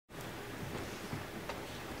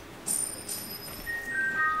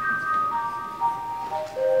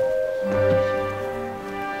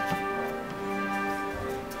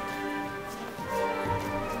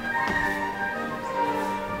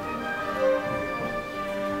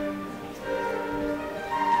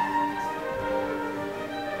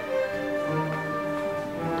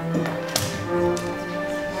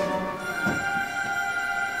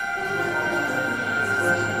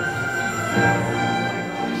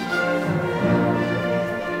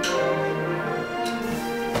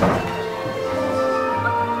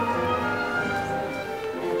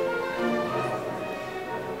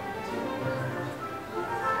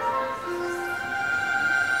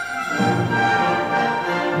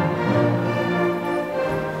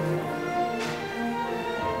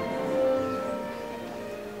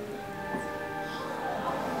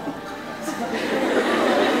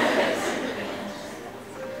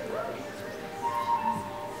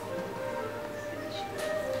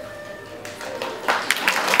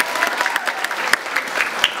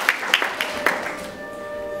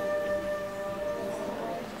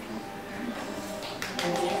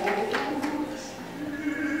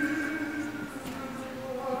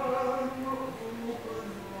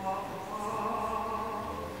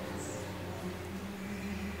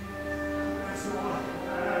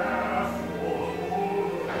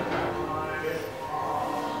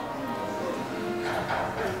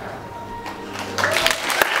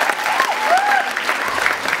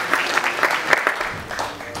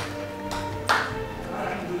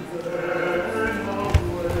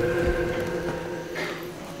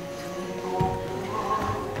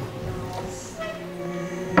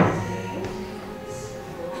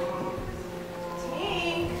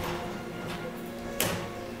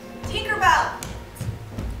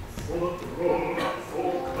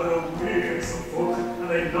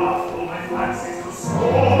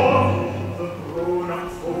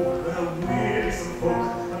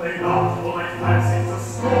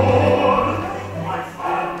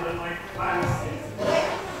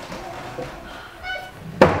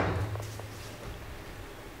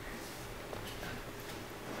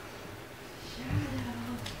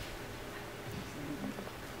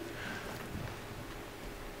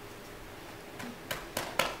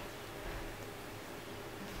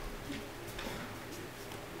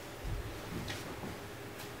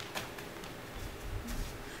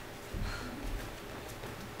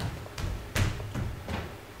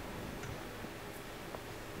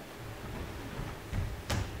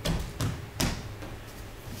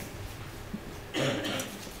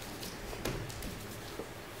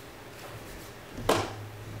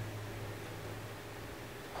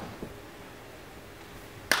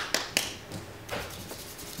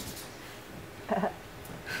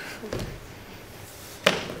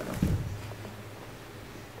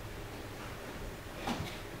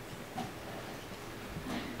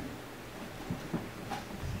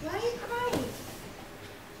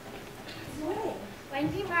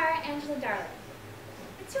Darling.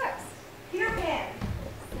 It's yours. Here, Pan.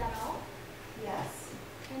 Is that all? Yes.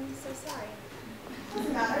 I'm so sorry.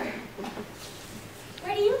 Doesn't matter.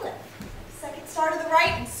 Where do you live? Second star to the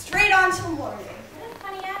right and straight on till morning. What a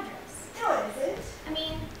funny address. No, it isn't. I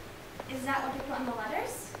mean, is that what you put on the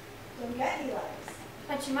letters? Don't get any letters.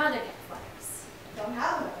 But your mother gets letters. Don't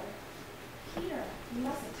have another. Peter. You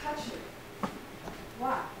mustn't touch me.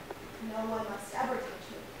 Why? No one must ever touch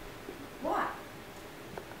me. Why?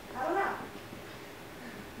 I don't know.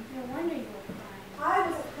 No wonder you were crying. I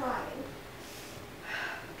wasn't crying.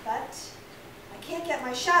 But I can't get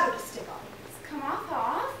my shadow to stick on. It's come off how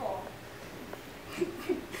awful.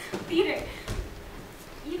 Peter,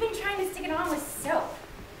 you've been trying to stick it on with soap.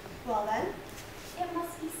 Well then, It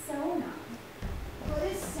must be sewn on. what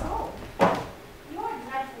is so? You're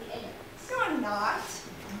dreadfully ignorant. No, I'm not.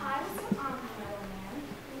 I was an uncle, man.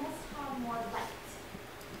 You must have more light.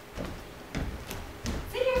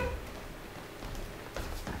 Sit here.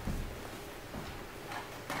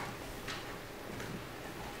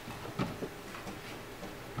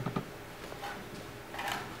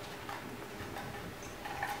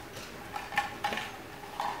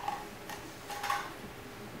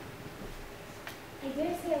 I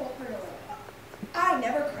dare say it will hurt a little. I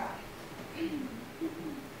never cry.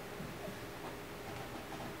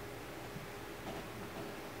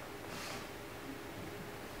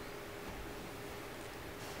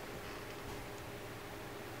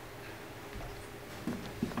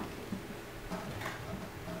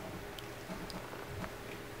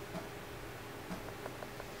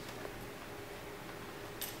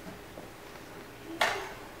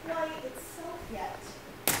 Why, it's soft yet.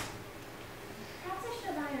 Perhaps I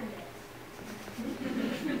should have ironed it.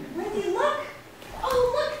 Wendy, look! Oh,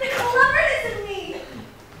 look, the clever is in me!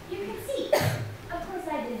 You can see. Of course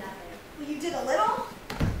I did nothing. Well, you did a little?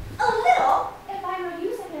 A little? If I'm of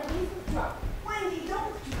use, I can at least withdraw. Wendy,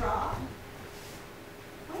 don't withdraw.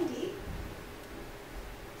 Wendy?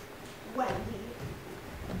 Wendy.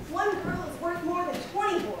 One girl is worth more than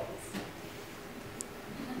 20 boys.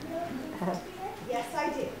 Yes, I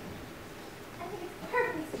do. I think it's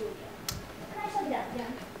perfectly stupid. And I shall get up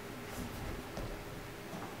again.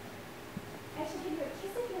 I shall give you a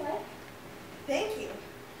kiss if you like. Thank you.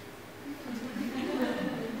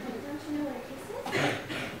 Don't you know what a kiss is?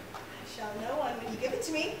 I shall know one when you give it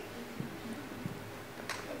to me.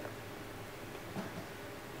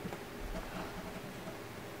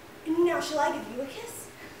 Now, shall I give you a kiss?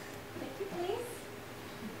 Thank you, please.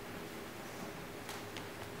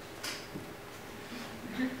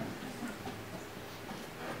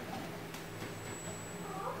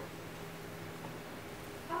 Aw.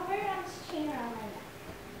 I'll wear it on this chain around my neck.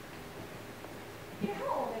 Peter,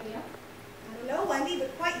 how old are you? I don't know, Wendy,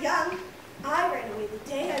 but quite young. I ran away the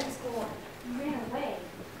day I was born. You ran away.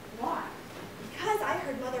 Why? Because I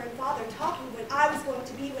heard Mother and Father talking what I was going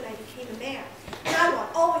to be when I became a man. And I want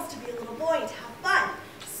always to be a little boy and to have fun.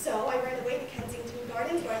 So I ran away to Kensington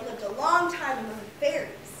Gardens where I lived a long time among the fairies.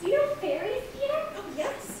 You know fairies, Peter? Oh,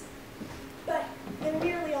 yes. But they're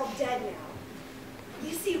nearly all dead now.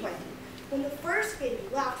 You see, Wendy, when the first baby baby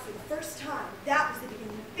laughed for the first time, that was the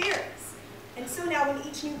beginning of fairies. And so now when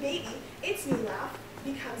each new baby, its new laugh,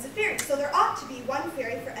 becomes a fairy. So there ought to be one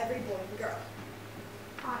fairy for every boy and girl.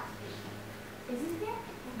 Ought to be. Isn't there?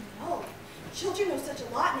 Oh, no. Children know such a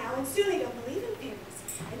lot now, and soon they don't believe in fairies.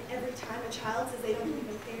 And every time a child says they don't believe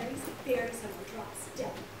in fairies, someone drops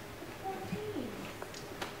dead.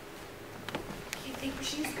 Can't think where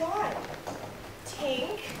she's gone.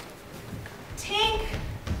 Tink? Tink?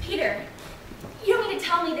 Peter, you don't mean to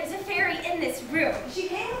tell me there's a fairy in this room. She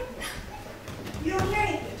came with me. You don't hear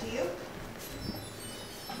anything, do you?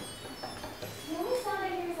 The only sound I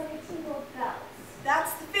hear is like a tinkle of bells.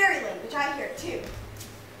 That's the fairy language. I hear it too.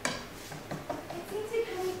 It seems to be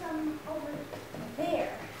coming from over there.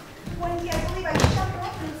 Wendy, I believe I shoved her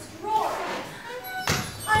up in this drawer.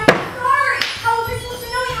 I'm sorry. How was I supposed to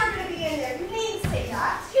know you were going to be in there? You needn't say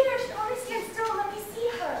that. Peter, she's always stand still and let me see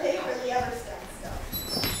her. They hardly ever stand still.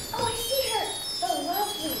 Oh, I see her. Oh,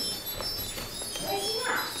 lovely. Where is she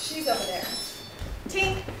now? She's over there.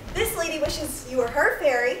 Tink, this lady wishes you were her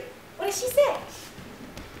fairy. What does she say?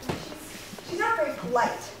 She's not very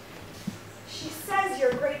polite. She says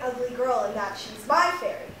you're a great ugly girl and that she's my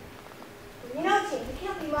fairy. You know, Tink, you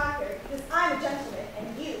can't be my fairy because I'm a gentleman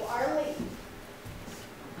and you are a lady.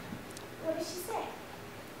 What does she say?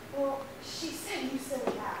 Well, she said you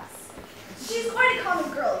silly ass. She's quite a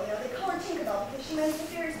common girl, you know. They call her Tinkerbell because she makes the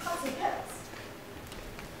fairies pots and pills.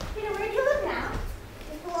 Peter, where do you live now?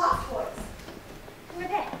 With the Lost Boys. Who are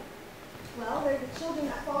they? Well, they're the children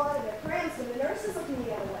that fall out of their prams when the nurses look them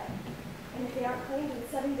the other way. And if they aren't claimed in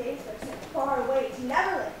 7 days, they're sent far away to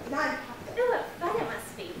Neverland, and I'm captain. Ooh, what fun it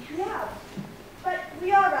must be. Yeah, but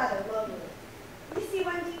we are rather lonely. You see,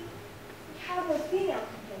 Wendy, we have no female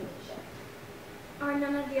companionship. Are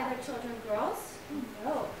none of the other children girls?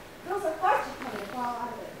 No, girls are far too funny to fall out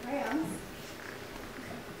of their prams.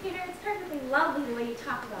 Peter, it's perfectly lovely the way you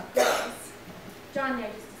talk about girls. John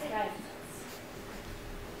there just disguised us.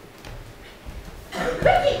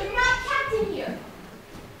 Ricky, you're not captain here!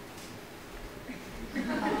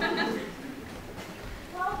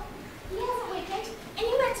 Well, he hasn't wakened, and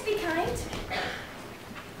you meant to be kind.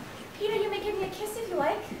 Peter, you may give me a kiss if you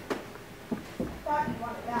like. Thought you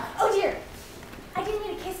wanted that. Oh dear! I didn't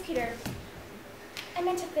mean a kiss, Peter. I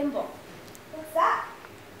meant a thimble. What's that?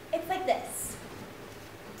 It's like this.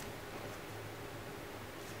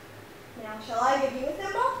 Now, shall I give you a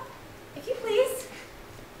thimble? If you please.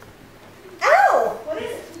 Ow! What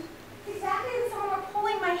is it? It's exactly as if someone were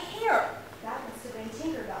pulling my hair. That must have been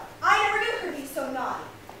Tinkerbell. I never knew her to be so naughty.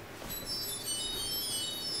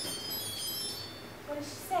 What did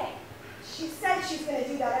she say? She said she's going to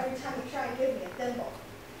do that every time you try and give me a thimble.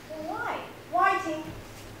 Well, why? Why, Tink?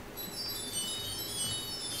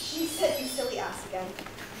 She said you silly ass again.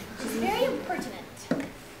 She's very impertinent.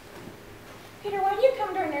 Peter, why do you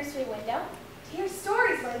come to our nursery window? To hear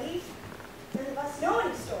stories, Wendy. None of us know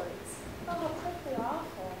any stories. Oh, how perfectly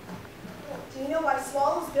awful. Do you know why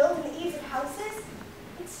swallows build in the eaves of houses?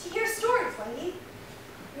 It's to hear stories, Wendy.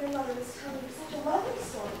 Your mother was telling you such a lovely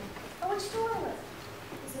story. Oh, which story was it?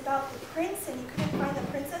 It was about the prince, and he couldn't find the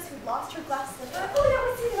princess who'd lost her glass slipper. Oh, that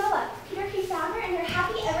was Cinderella. Peter, he found her, and they're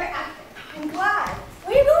happy ever after. I'm glad.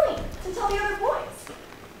 Where are you going? To tell the other boys.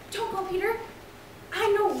 Don't go, Peter. I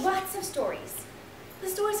know lots of stories. The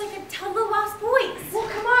stories I could tell the lost boys. Well,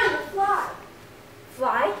 come on, we'll fly.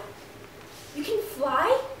 Fly? You can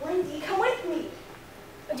fly? Wendy, come with me.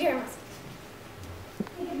 Oh, dear, I must.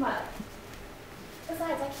 Think of mother.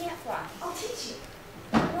 Besides, I can't fly. I'll teach you.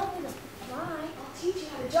 I don't need to fly. I'll teach you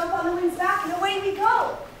how to jump on the wind's back, and away we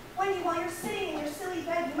go. Wendy, while you're sitting in your silly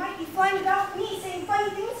bed, you might be flying about with me, saying funny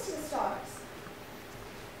things to the stars.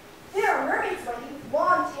 There are mermaids, Wendy, with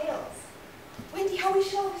long tails. Wendy, how we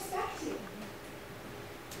show respect you.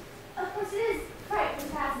 Of course, it is frightfully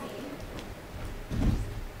fascinating.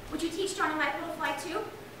 Would you teach John and Michael to fly too?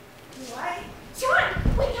 What? John,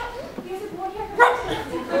 wake up! There's a boy here. Is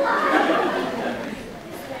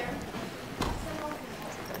there?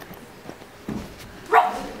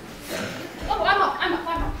 Oh, I'm up.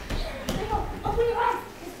 Michael, open your eyes.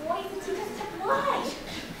 This boy can teach us to fly.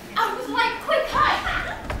 Out of his light, quick, hide!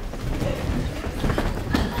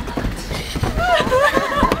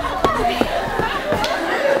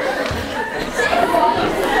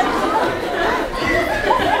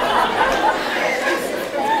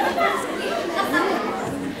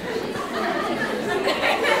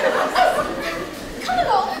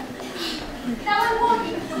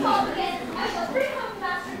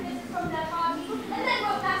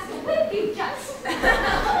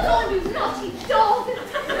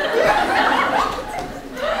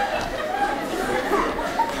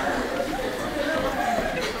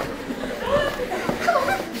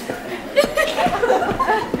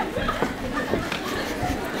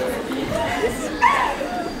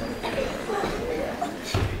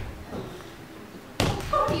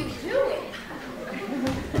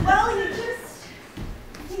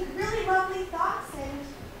 lovely thoughts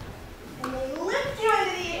and they lift you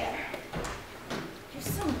into the air. You're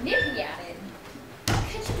so nippy at it.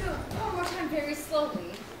 Can't you do it one more time very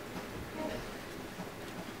slowly?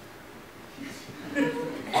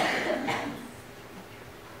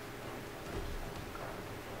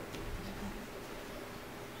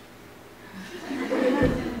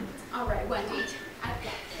 All right, Wendy, I've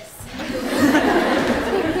got this.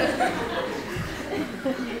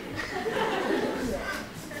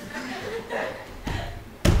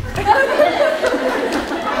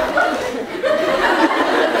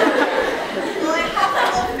 Well, I have that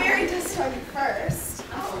little fairy dust on you first.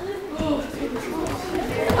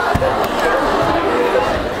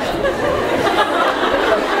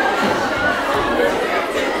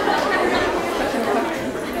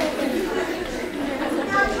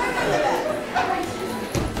 Now try my best.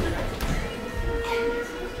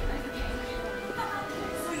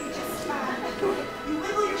 So you just you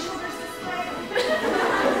wiggle your shoulders this way.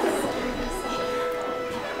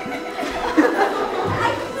 I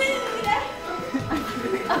win, Edith.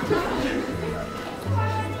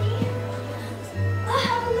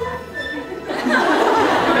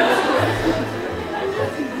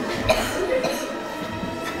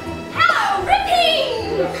 How ripping!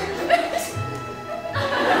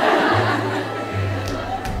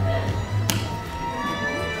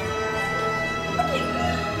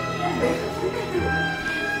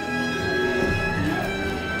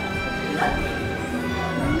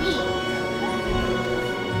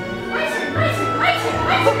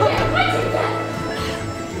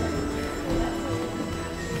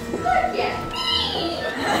 Look at me!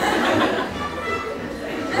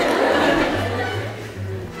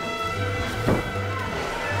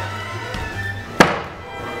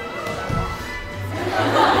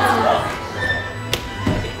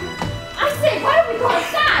 I say, why don't we go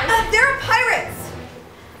outside? There are pirates.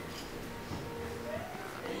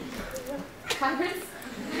 Pirates?